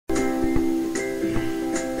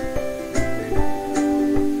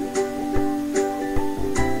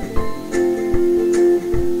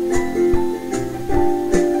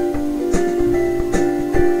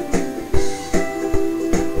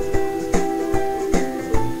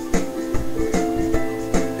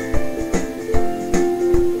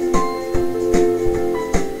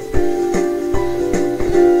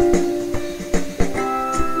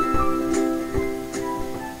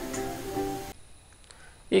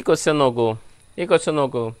question നോക്കൂ. ഈ question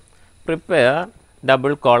നോക്കൂ. Prepare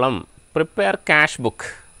double column. Prepare cash book.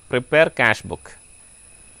 Prepare cash book.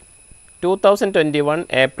 2021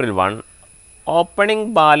 April 1. Opening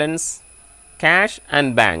balance cash and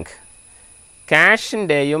bank.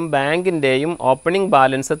 ക്യാഷിൻ്റെയും ബാങ്കിൻ്റെയും opening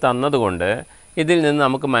balance തന്നതുകൊണ്ട് ഇതിൽ നിന്ന്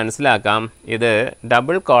നമുക്ക് മനസ്സിലാക്കാം ഇത്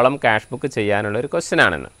ഡബിൾ കോളം ക്യാഷ് ബുക്ക് ചെയ്യാനുള്ളൊരു ക്വസ്റ്റ്യൻ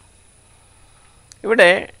ആണെന്ന്. ഇവിടെ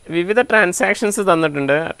വിവിധ ട്രാൻസാക്ഷൻസ്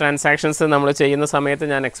തന്നിട്ടുണ്ട്. ട്രാൻസാക്ഷൻസ് നമ്മൾ ചെയ്യുന്ന സമയത്ത്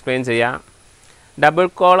ഞാൻ എക്സ്പ്ലെയിൻ ചെയ്യാം. ഡബിൾ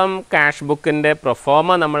കോളം ക്യാഷ് ബുക്കിൻ്റെ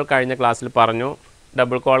പ്രൊഫോമ നമ്മൾ കഴിഞ്ഞ ക്ലാസ്സിൽ പറഞ്ഞു.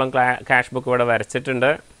 ഡബിൾ കോളം ക്യാഷ് ബുക്ക് ഇവിടെ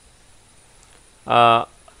വരച്ചിട്ടുണ്ട്.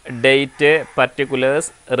 Date,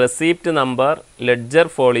 particulars, receipt number, ledger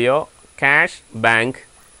folio, cash, bank,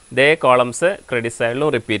 ദേ കോളംസ് ക്രെഡിറ്റ് സൈഡിലും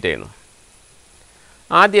റിപ്പീറ്റ് ചെയ്യുന്നു.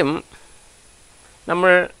 ആദ്യം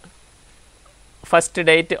നമ്മൾ first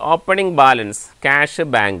date opening balance cash,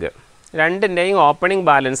 bank രണ്ടിൻ്റെയും ഓപ്പണിംഗ്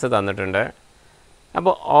ബാലൻസ് തന്നിട്ടുണ്ട്.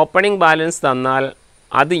 അപ്പോൾ ഓപ്പണിംഗ് ബാലൻസ് തന്നാൽ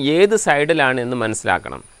അത് ഏത് സൈഡിലാണ് എന്ന്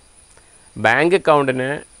മനസ്സിലാക്കണം. ബാങ്ക് അക്കൗണ്ടിന്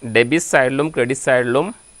ഡെബിറ്റ് സൈഡിലും ക്രെഡിറ്റ് സൈഡിലും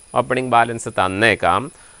ഓപ്പണിംഗ് ബാലൻസ് തന്നേക്കാം.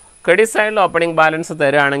 ക്രെഡിറ്റ് സൈഡിൽ ഓപ്പണിംഗ് ബാലൻസ്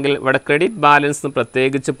തരുകയാണെങ്കിൽ ഇവിടെ ക്രെഡിറ്റ് ബാലൻസ്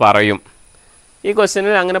പ്രത്യേകിച്ച് പറയും. ഈ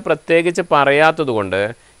ക്വസ്റ്റ്യനിൽ അങ്ങനെ പ്രത്യേകിച്ച് പറയാത്തത് കൊണ്ട്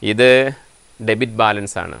ഇത് ഡെബിറ്റ്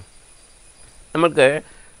ബാലൻസ് ആണ്. നമുക്ക്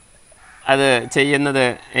അത് ചെയ്യുന്നത്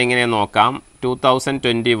എങ്ങനെയെന്ന് നോക്കാം.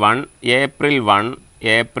 2021 April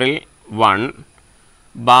 1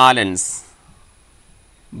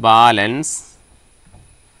 balance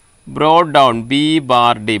broad down B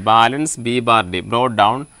bar D balance B bar D brought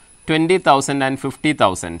down 20,000 and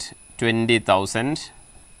 50,000. 20,000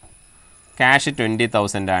 cash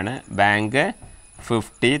 20,000 ആണ്, ബാങ്ക്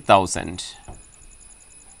 50,000.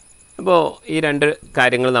 അപ്പോൾ ഈ രണ്ട്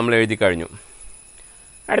കാര്യങ്ങൾ നമ്മൾ എഴുതി കഴിഞ്ഞു.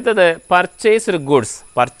 അടുത്തത് പർച്ചേസ്ഡ് ഗുഡ്സ്.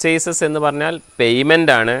 പർച്ചേസസ് എന്ന് പറഞ്ഞാൽ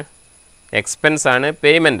പേയ്മെൻ്റ് ആണ്, എക്സ്പെൻസ് ആണ്,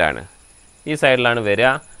 പേയ്മെൻ്റ് ആണ്. ഈ സൈഡിലാണ് വരിക.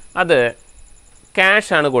 അത്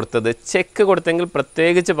ക്യാഷ് ആണ് കൊടുത്തത്. ചെക്ക് കൊടുത്തെങ്കിൽ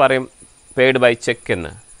പ്രത്യേകിച്ച് പറയും പെയ്ഡ് ബൈ ചെക്ക്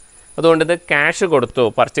എന്ന്. അതുകൊണ്ട് ഇത് ക്യാഷ് കൊടുത്തു.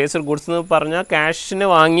 പർച്ചേസ്ഡ് ഗുഡ്സ് എന്ന് പറഞ്ഞാൽ ക്യാഷിന്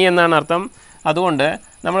വാങ്ങി എന്നാണ് അർത്ഥം. അതുകൊണ്ട്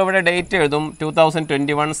നമ്മളിവിടെ ഡേറ്റ് എഴുതും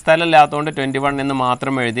 2021. സ്ഥലമില്ലാത്തതുകൊണ്ട് 21 എന്ന്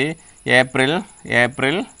മാത്രം എഴുതി. ഏപ്രിൽ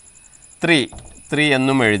 3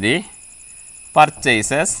 എന്നും എഴുതി.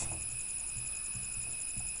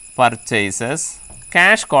 പർച്ചേസസ്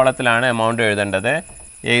ക്യാഷ് കോളത്തിലാണ് എമൗണ്ട് എഴുതേണ്ടത്.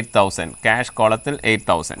 8,000 ക്യാഷ് കോളത്തിൽ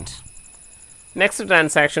 8,000. Next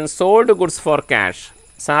transaction sold goods for cash.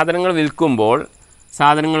 സാധനങ്ങൾ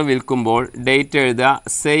വിൽക്കുമ്പോൾ ഡേറ്റ് എഴുതുക.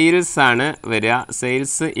 സെയിൽസ് ആണ് വരിക.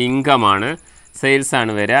 സെയിൽസ് ഇൻകം ആണ്. സെയിൽസ്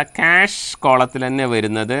ആണ് വരിക. ക്യാഷ് കോളത്തിൽ തന്നെ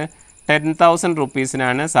വരുന്നത് 10,000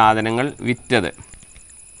 റുപ്പീസിനാണ് സാധനങ്ങൾ വിറ്റത്.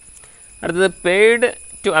 അടുത്തത് paid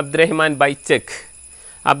to Abdurahiman by check.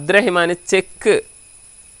 Abdurahiman check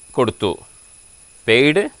കൊടുത്തു.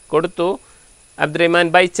 പെയ്ഡ് കൊടുത്തു. Abdurahiman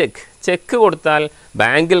by check. ചെക്ക് കൊടുത്താൽ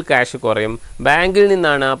ബാങ്കിൽ ക്യാഷ് കുറയും. ബാങ്കിൽ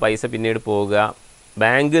നിന്നാണ് ആ പൈസ പിന്നീട് പോവുക.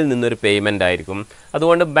 ബാങ്കിൽ നിന്നൊരു പേയ്മെൻ്റ് ആയിരിക്കും.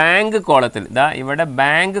 അതുകൊണ്ട് ബാങ്ക് കോളത്തിൽ ഇവിടെ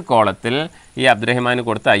ബാങ്ക് കോളത്തിൽ ഈ അബ്ദുറഹിമാന്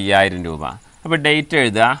കൊടുത്ത 5,000 രൂപ. അപ്പോൾ ഡേറ്റ്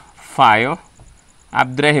എഴുതുക 5.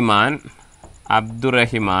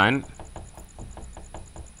 അബ്ദുറഹിമാൻ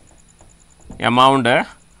എമൗണ്ട്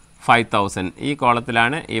 5,000. ഈ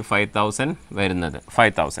കോളത്തിലാണ് ഈ 5,000 വരുന്നത്.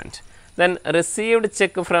 5,000. Then received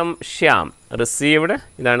check from Shyam.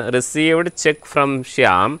 Received check from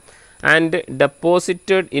Shyam and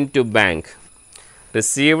deposited in to bank.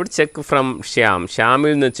 Received check from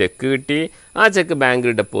ശ്യാമിൽ നിന്ന് ചെക്ക് കിട്ടി. ആ ചെക്ക്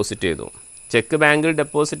ബാങ്കിൽ ഡെപ്പോസിറ്റ് ചെയ്തു. ചെക്ക് ബാങ്കിൽ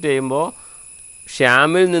ഡെപ്പോസിറ്റ് ചെയ്യുമ്പോൾ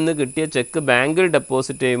ശ്യാമിൽ നിന്ന് കിട്ടിയ ചെക്ക് ബാങ്കിൽ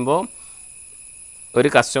ഡെപ്പോസിറ്റ് ചെയ്യുമ്പോൾ ഒരു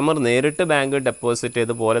കസ്റ്റമർ നേരിട്ട് ബാങ്കിൽ ഡെപ്പോസിറ്റ്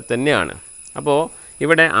ചെയ്ത പോലെ തന്നെയാണ്. അപ്പോൾ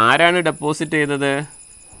ഇവിടെ ആരാണ് ഡെപ്പോസിറ്റ് ചെയ്തത്?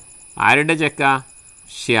 ആരുടെ ചെക്കാ?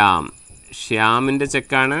 ശ്യാമിൻ്റെ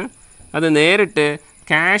ചെക്കാണ്. അത് നേരിട്ട്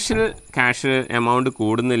ക്യാഷ് എമൗണ്ട്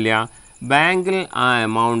കൂടുന്നില്ല. ബാങ്കിൽ ആ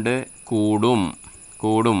എമൗണ്ട് കൂടും.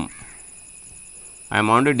 ആ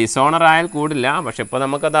എമൗണ്ട് ഡിസോണർ ആയാൽ കൂടില്ല. പക്ഷെ ഇപ്പോൾ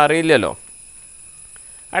നമുക്കത് അറിയില്ലല്ലോ.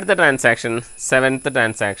 അടുത്ത transaction 7th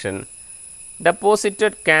transaction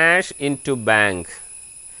deposited cash in to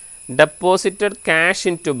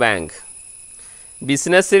bank.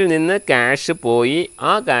 ബിസിനസ്സിൽ നിന്ന് ക്യാഷ് പോയി.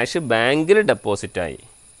 ആ ക്യാഷ് ബാങ്കിൽ ഡെപ്പോസിറ്റായി.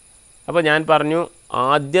 അപ്പോൾ ഞാൻ പറഞ്ഞു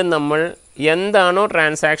ആദ്യം നമ്മൾ എന്താണോ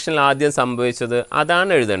ട്രാൻസാക്ഷനിൽ ആദ്യം സംഭവിച്ചത് അതാണ്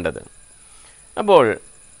എഴുതേണ്ടത്. അപ്പോൾ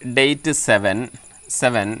ഡേറ്റ്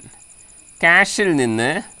 7 ക്യാഷിൽ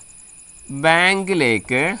നിന്ന്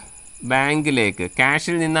ബാങ്കിലേക്ക്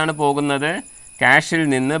ക്യാഷിൽ നിന്നാണ് പോകുന്നത്. ക്യാഷിൽ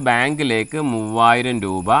നിന്ന് ബാങ്കിലേക്ക് 3,000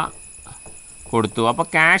 രൂപ കൊടുത്തു. അപ്പോൾ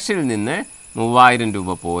ക്യാഷിൽ നിന്ന് 3,000 രൂപ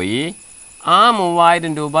പോയി. ആ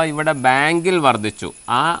 3,000 രൂപ ഇവിടെ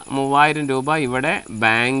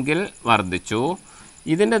ബാങ്കിൽ വർദ്ധിച്ചു.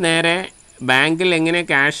 ഇതിൻ്റെ നേരെ ബാങ്കിൽ എങ്ങനെ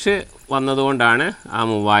ക്യാഷ് വന്നതുകൊണ്ടാണ് ആ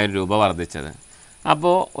 3000 രൂപ വർദ്ധിച്ചത്.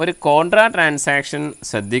 അപ്പോൾ ഒരു കോൺട്രാ ട്രാൻസാക്ഷൻ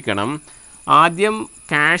ശ്രദ്ധിക്കണം. ആദ്യം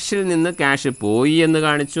ക്യാഷിൽ നിന്ന് ക്യാഷ് പോയി എന്ന്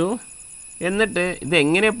കാണിച്ചു. എന്നിട്ട്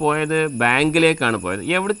ഇതെങ്ങനെ പോയത്? ബാങ്കിലേക്കാണ് പോയത്.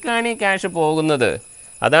 എവിടേക്കാണ് ഈ ക്യാഷ് പോകുന്നത്?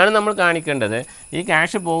 അതാണ് നമ്മൾ കാണിക്കേണ്ടത്. ഈ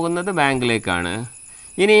ക്യാഷ് പോകുന്നത് ബാങ്കിലേക്കാണ്.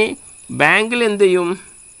 ഇനി ബാങ്കിൽ എന്ത് ചെയ്യും?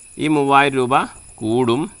 ഈ 3000 രൂപ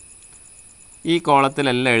കൂടും. ഈ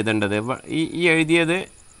കോളത്തിലല്ല എഴുതേണ്ടത്. ഈ എഴുതിയത്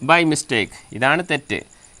ബൈ മിസ്റ്റേക്ക്, ഇതാണ് തെറ്റ്.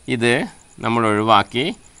 ഇത് നമ്മൾ ഒഴിവാക്കി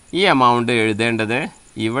ഈ എമൗണ്ട് എഴുതേണ്ടത്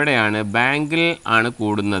ഇവിടെയാണ്. ബാങ്കിൽ ആണ്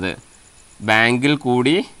കൂടുന്നത്. ബാങ്കിൽ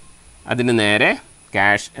കൂടി അതിന് നേരെ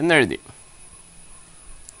ക്യാഷ് എന്നെഴുതി.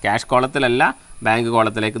 ക്യാഷ് കോളത്തിലല്ല, ബാങ്ക്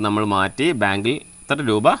കോളത്തിലേക്ക് നമ്മൾ മാറ്റി. ബാങ്കിൽ ഇത്ര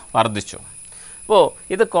രൂപ വർദ്ധിച്ചു. അപ്പോൾ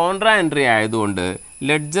ഇത് കോൺട്രാ എൻട്രി ആയതുകൊണ്ട്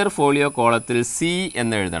ലെഡ്ജർ ഫോളിയോ കോളത്തിൽ സി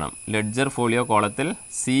എന്ന് എഴുതണം. ലെഡ്ജർ ഫോളിയോ കോളത്തിൽ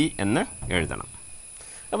സി എന്ന് എഴുതണം.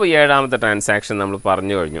 അപ്പോൾ 7ാമത്തെ ട്രാൻസാക്ഷൻ നമ്മൾ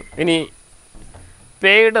പറഞ്ഞു കഴിഞ്ഞു. ഇനി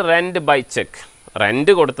paid rent by check.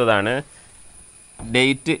 Rent കൊടുത്തതാണ്.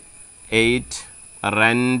 ഡേറ്റ് 8,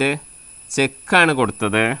 റെൻറ്റ് ചെക്കാണ്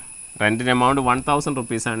കൊടുത്തത്. റെൻറ്റിൻ്റെ എമൗണ്ട് 1000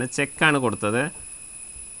 റുപ്പീസാണ്. ചെക്കാണ് കൊടുത്തത്.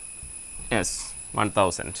 യെസ്,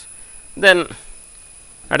 1000. ദെൻ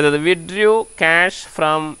അടുത്തത് withdrew cash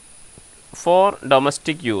from four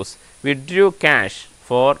domestic use. Withdrew cash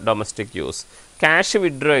four domestic use. Cash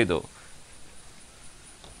withdraw ചെയ്തു.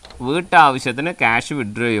 വീട്ടാവശ്യത്തിന് ക്യാഷ്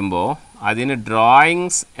വിഡ്രോ ചെയ്യുമ്പോൾ അതിന്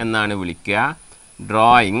ഡ്രോയിങ്സ് എന്നാണ് വിളിക്കുക.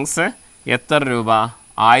 ഡ്രോയിങ്സ് എത്ര രൂപ?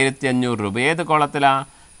 1500 രൂപ. ഏത് കോളത്തിലാണ്?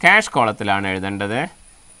 ക്യാഷ് കോളത്തിലാണ് എഴുതേണ്ടത്.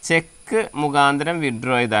 ചെക്ക് മുഖാന്തരം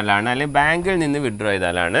വിഡ്രോ ചെയ്താലാണ്, അല്ലെങ്കിൽ ബാങ്കിൽ നിന്ന് വിഡ്രോ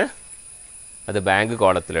ചെയ്താലാണ് അത് ബാങ്ക്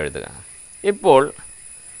കോളത്തിൽ എഴുതുക. ഇപ്പോൾ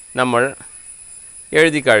നമ്മൾ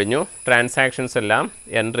എഴുതി കഴിഞ്ഞു. ട്രാൻസാക്ഷൻസ് എല്ലാം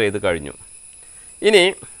എൻ്റർ ചെയ്ത് കഴിഞ്ഞു. ഇനി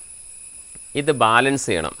ഇത് ബാലൻസ്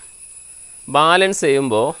ചെയ്യണം. ബാലൻസ്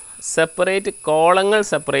ചെയ്യുമ്പോൾ സെപ്പറേറ്റ് കോളങ്ങൾ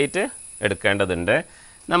സെപ്പറേറ്റ് എടുക്കേണ്ടതുണ്ട്.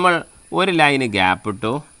 നമ്മൾ ഒരു ലൈന് ഗ്യാപ്പ്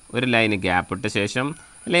ഇട്ടു. ഒരു ലൈന് ഗ്യാപ്പ് ഇട്ട ശേഷം,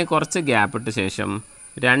 അല്ലെങ്കിൽ കുറച്ച് ഗ്യാപ്പ് ഇട്ട ശേഷം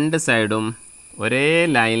 2 സൈഡും ഒരേ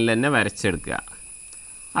ലൈനിൽ തന്നെ വരച്ചെടുക്കുക.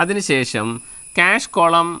 അതിനുശേഷം ക്യാഷ്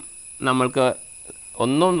കോളം നമ്മൾക്ക്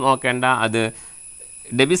ഒന്നും നോക്കേണ്ട, അത്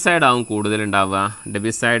ഡെബിറ്റ് സൈഡ് ആവും കൂടുതലുണ്ടാവുക.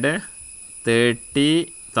 Debit side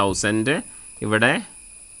 30,000. ഇവിടെ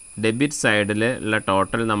ഡെബിറ്റ് സൈഡിൽ ഉള്ള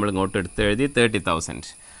ടോട്ടൽ നമ്മൾ ഇങ്ങോട്ട് എടുത്ത് എഴുതി 30,000.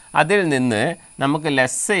 അതിൽ നിന്ന് നമുക്ക്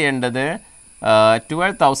ലെസ് ചെയ്യേണ്ടത്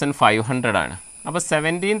 12,500 ആണ്. അപ്പോൾ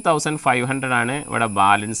 17,500 ആണ് ഇവിടെ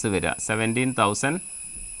ബാലൻസ് വരിക.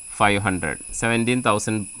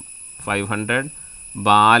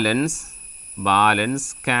 17,500 ബാലൻസ്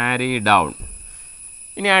ക്യാരി ഡൗൺ.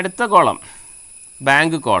 ഇനി അടുത്ത column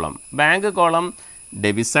bank column. Bank column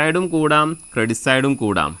debit സൈഡും കൂടാം, ക്രെഡിറ്റ് സൈഡും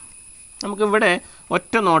കൂടാം. നമുക്കിവിടെ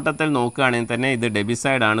ഒറ്റ നോട്ടത്തിൽ നോക്കുകയാണെങ്കിൽ തന്നെ ഇത് ഡെബിറ്റ്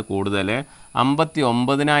സൈഡാണ് കൂടുതൽ.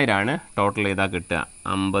 59,000 ആണ് ടോട്ടൽ ചെയ്താൽ കിട്ടുക.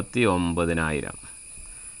 59,000.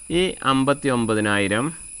 ഈ 59,000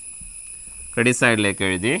 ക്രെഡിറ്റ് സൈഡിലേക്ക്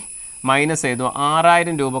എഴുതി മൈനസ് ചെയ്തു.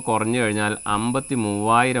 6,000 രൂപ കുറഞ്ഞു കഴിഞ്ഞാൽ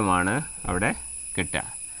 53,000 ആണ് അവിടെ കിട്ടുക.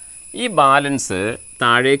 ഈ ബാലൻസ്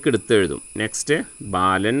താഴേക്ക് എടുത്തെഴുതും. Next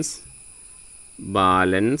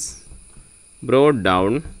balance broad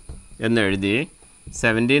down എന്നെഴുതി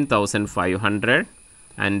 17,500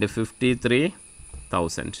 and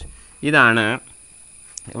 53,000. ഇതാണ്.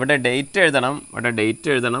 ഇവിടെ ഡേറ്റ്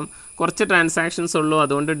എഴുതണം. കുറച്ച് ട്രാൻസാക്ഷൻസ് ഉള്ളൂ,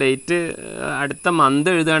 അതുകൊണ്ട് ഡേറ്റ് അടുത്ത മന്ത്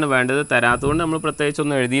എഴുതുകയാണ് വേണ്ടത്. തരാത്തതുകൊണ്ട് നമ്മൾ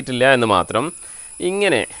പ്രത്യേകിച്ചൊന്നും എഴുതിയിട്ടില്ല എന്ന് മാത്രം.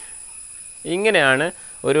 ഇങ്ങനെയാണ്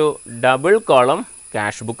ഒരു ഡബിൾ കോളം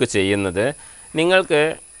ക്യാഷ് ബുക്ക് ചെയ്യുന്നത്. നിങ്ങൾക്ക്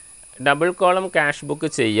ഡബിൾ കോളം ക്യാഷ് ബുക്ക്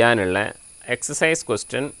ചെയ്യാനുള്ള എക്സസൈസ്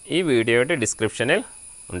ക്വസ്റ്റ്യൻ ഈ വീഡിയോയുടെ ഡിസ്ക്രിപ്ഷനിൽ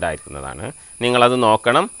ഉണ്ടായിരിക്കുന്നതാണ്. നിങ്ങളത്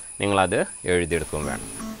നോക്കണം, നിങ്ങളത് എഴുതിയെടുക്കുകയും വേണം.